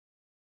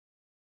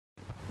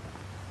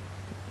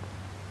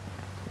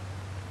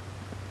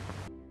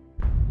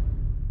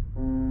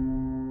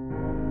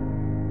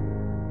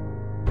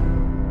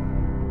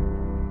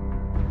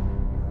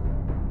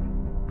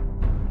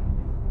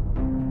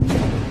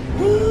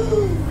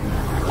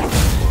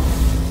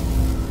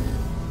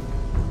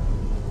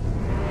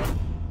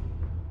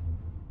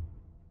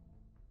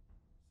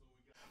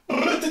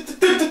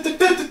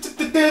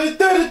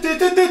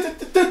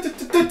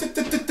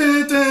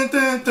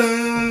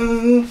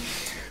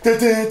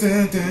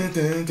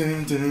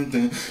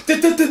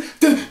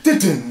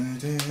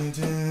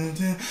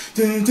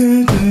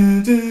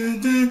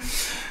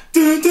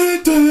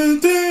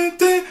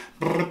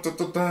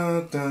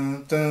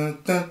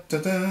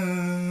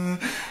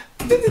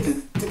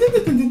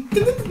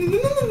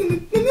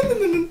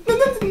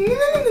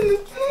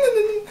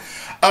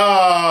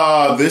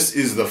This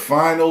is the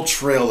final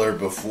trailer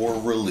before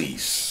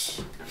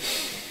release.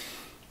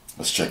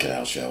 Let's check it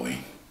out, shall we?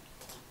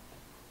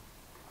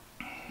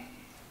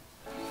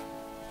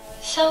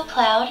 So,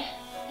 Cloud,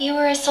 you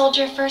were a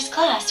soldier first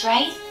class,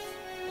 right?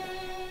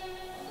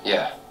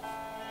 Yeah.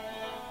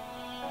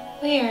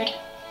 Weird.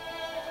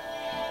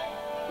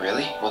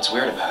 Really? What's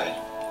weird about it?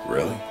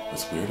 Really?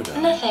 What's weird about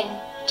it? Nothing.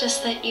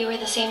 Just that you were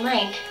the same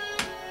rank.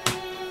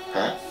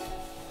 Huh?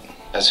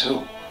 As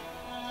who?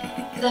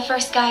 The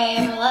first guy I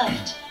ever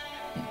loved.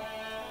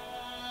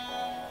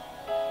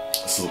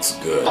 This looks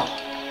good.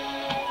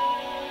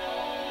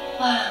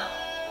 Wow.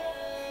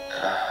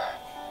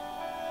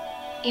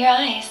 Your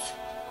eyes.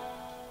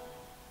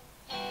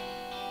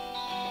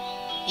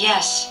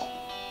 Yes,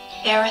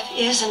 Aerith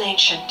is an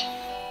ancient.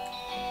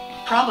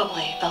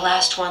 Probably the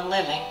last one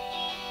living.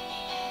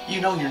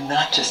 You know you're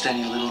not just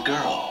any little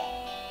girl.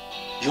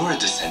 You're a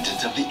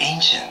descendant of the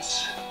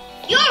ancients.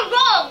 You're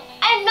wrong!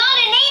 I'm not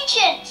an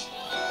ancient!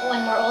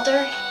 When we're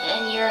older,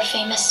 and you're a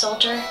famous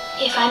soldier,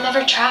 if I'm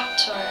ever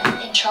trapped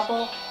or in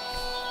trouble,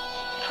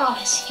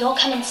 promise, you'll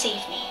come and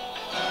save me.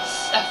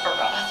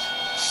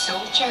 Sephiroth.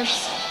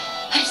 Soldiers.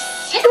 I'm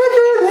sick.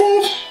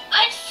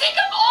 I'm sick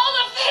of all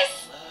of this!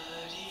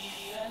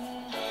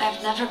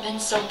 I've never been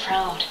so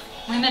proud.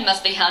 Women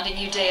must be hounding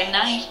you day and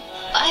night.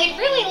 I'd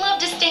really love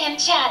to stay and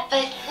chat,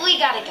 but we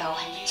gotta go.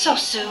 So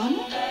soon?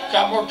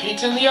 Got more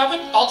pizza in the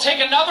oven? I'll take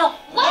another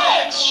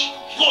wedge!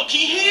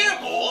 Looky here,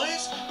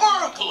 boys.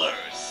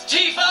 Burglars.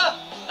 Tifa,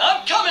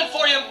 I'm coming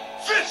for you!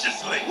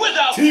 Viciously,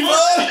 without Tifa!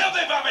 mercy of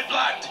the vomit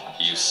blood.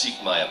 You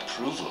seek my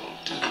approval,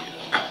 do you?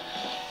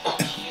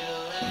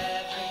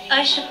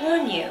 I should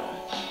warn you.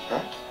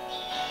 Huh?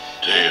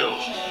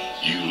 Tails,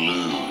 you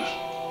lose.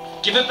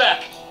 Give it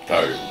back.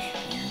 Tails,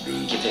 you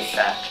do. Give it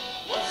back.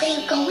 Are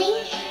you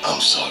going?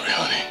 I'm sorry,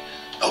 honey.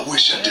 I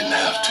wish I didn't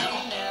have to.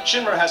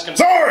 Shinra has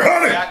confirmed Sorry,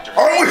 honey! the actor.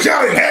 I wish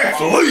I didn't have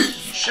to leave!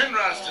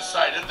 Shinra's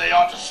decided they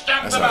ought to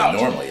stamp That's them how I out.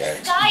 normally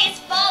act. Sky is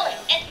falling,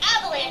 and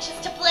Avalanche is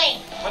to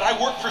blame. But I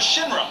work for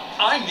Shinra.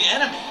 I'm the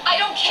enemy. I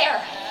don't care.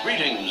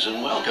 Greetings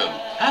and welcome.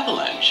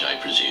 Avalanche, I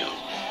presume.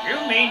 You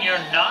mean you're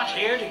not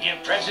here to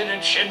give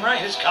President Shinra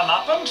his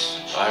comeuppance?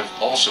 I've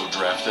also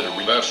drafted a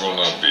That will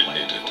not be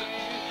needed.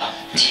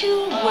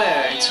 2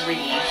 words,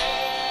 Reeve.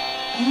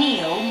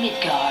 Neo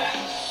Midgar.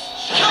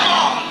 Come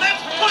on, let's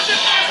push it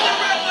past the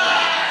red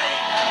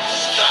line!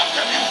 Stop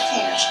them, you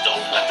fools!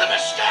 Don't let them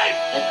escape!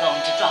 They're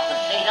going to drop the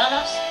bait on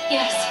us?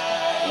 Yes.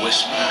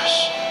 Whispers,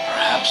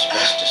 perhaps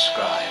best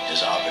described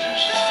as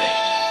arbiters of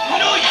fate.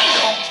 No, you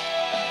don't!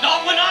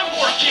 Not when I'm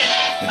working!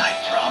 I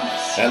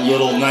promise. That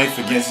little knife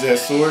against that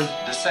sword,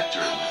 The sector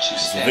in which you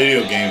it's a stand.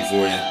 video game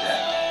for you.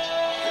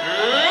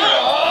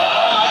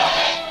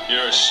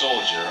 You're a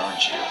soldier,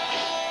 aren't you?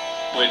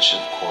 Which,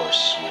 of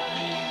course, would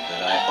mean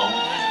that I own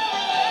you.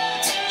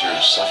 Through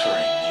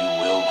suffering, you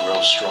will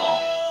grow strong.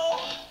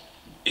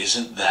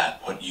 Isn't that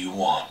what you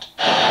want?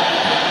 Come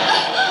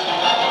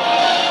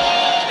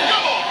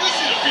on, you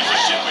see the piece of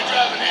shit we're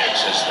driving here?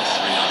 Says the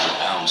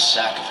 300-pound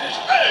sack of it.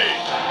 Hey!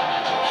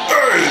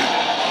 Hey!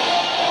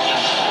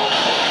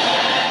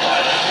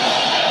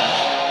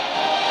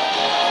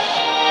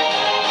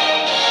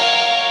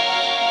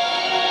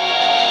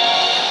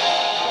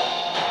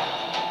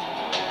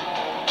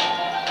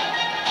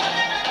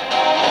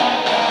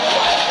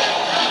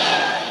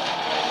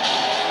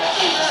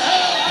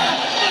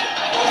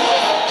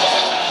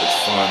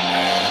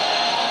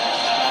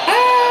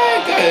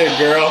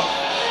 Girl.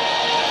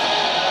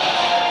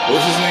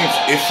 What's his name?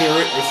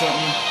 Ifrit or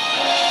something?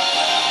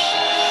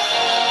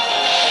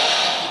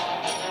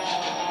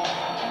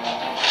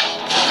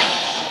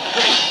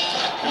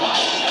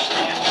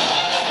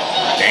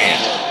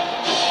 Damn.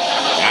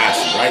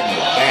 Nice, right in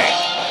the back.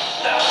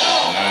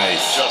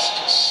 Nice.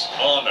 Justice,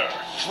 honor,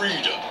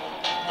 freedom.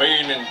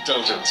 Vain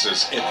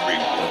indulgences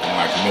everywhere.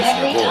 My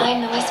Commissioner Every Gordon.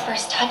 time the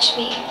whispers touch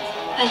me,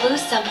 I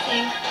lose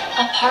something.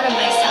 A part of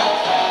myself.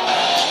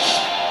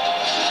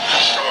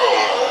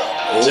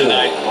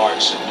 Tonight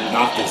marks a new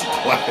Knock his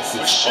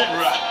glasses off.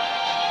 Shinra.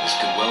 This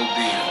could well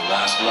be the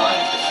last line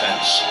of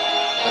defense.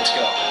 Let's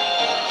go.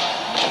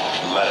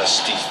 Let us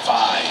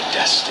defy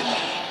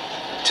destiny.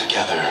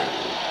 Together.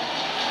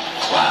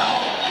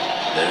 Cloud,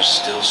 there's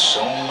still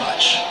so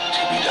much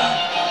to be done.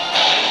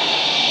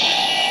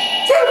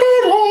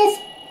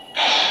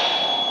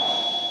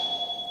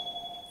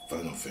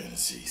 Final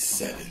Fantasy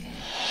VII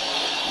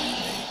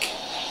Remake.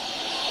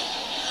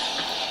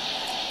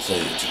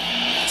 Play it to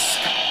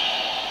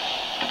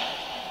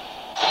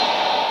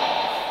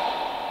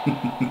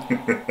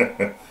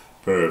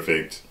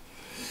Perfect.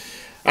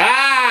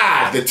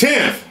 The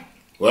 10th.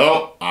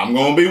 Well, I'm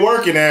going to be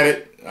working at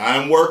it.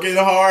 I'm working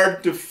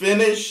hard to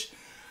finish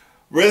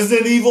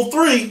Resident Evil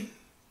 3.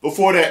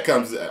 before that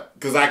comes out.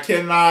 Because I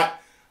cannot,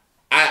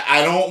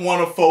 I don't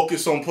want to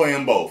focus on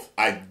playing both.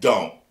 I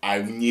don't.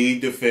 I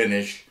need to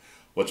finish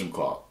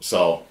whatchamacallit.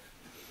 So,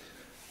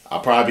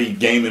 I'll probably be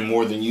gaming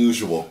more than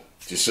usual,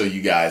 just so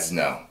you guys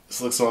know.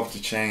 This looks off the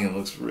chain. It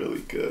looks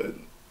really good.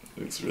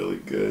 It looks really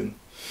good.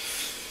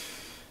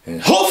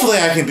 And hopefully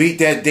I can beat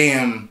that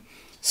damn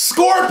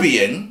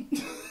Scorpion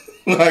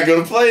when I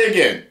go to play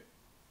again.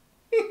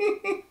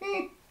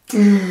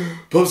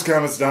 Post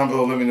comments down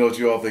below. Let me know what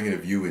you all think. And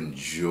if you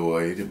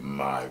enjoyed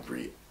my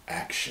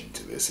reaction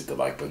to this, hit the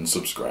like button,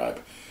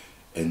 subscribe,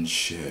 and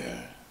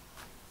share.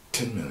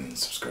 10 million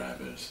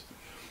subscribers.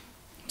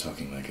 I'm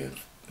talking like a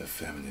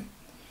feminine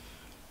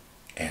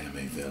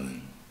anime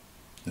villain.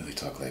 They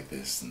talk like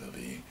this and they'll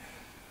be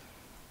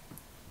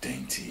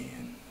dainty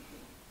and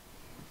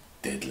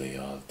deadly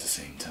all at the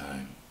same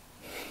time.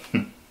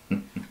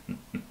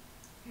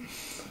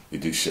 We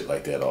do shit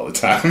like that all the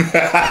time.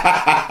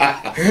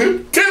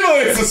 10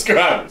 million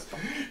subscribers!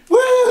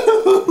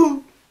 Woo!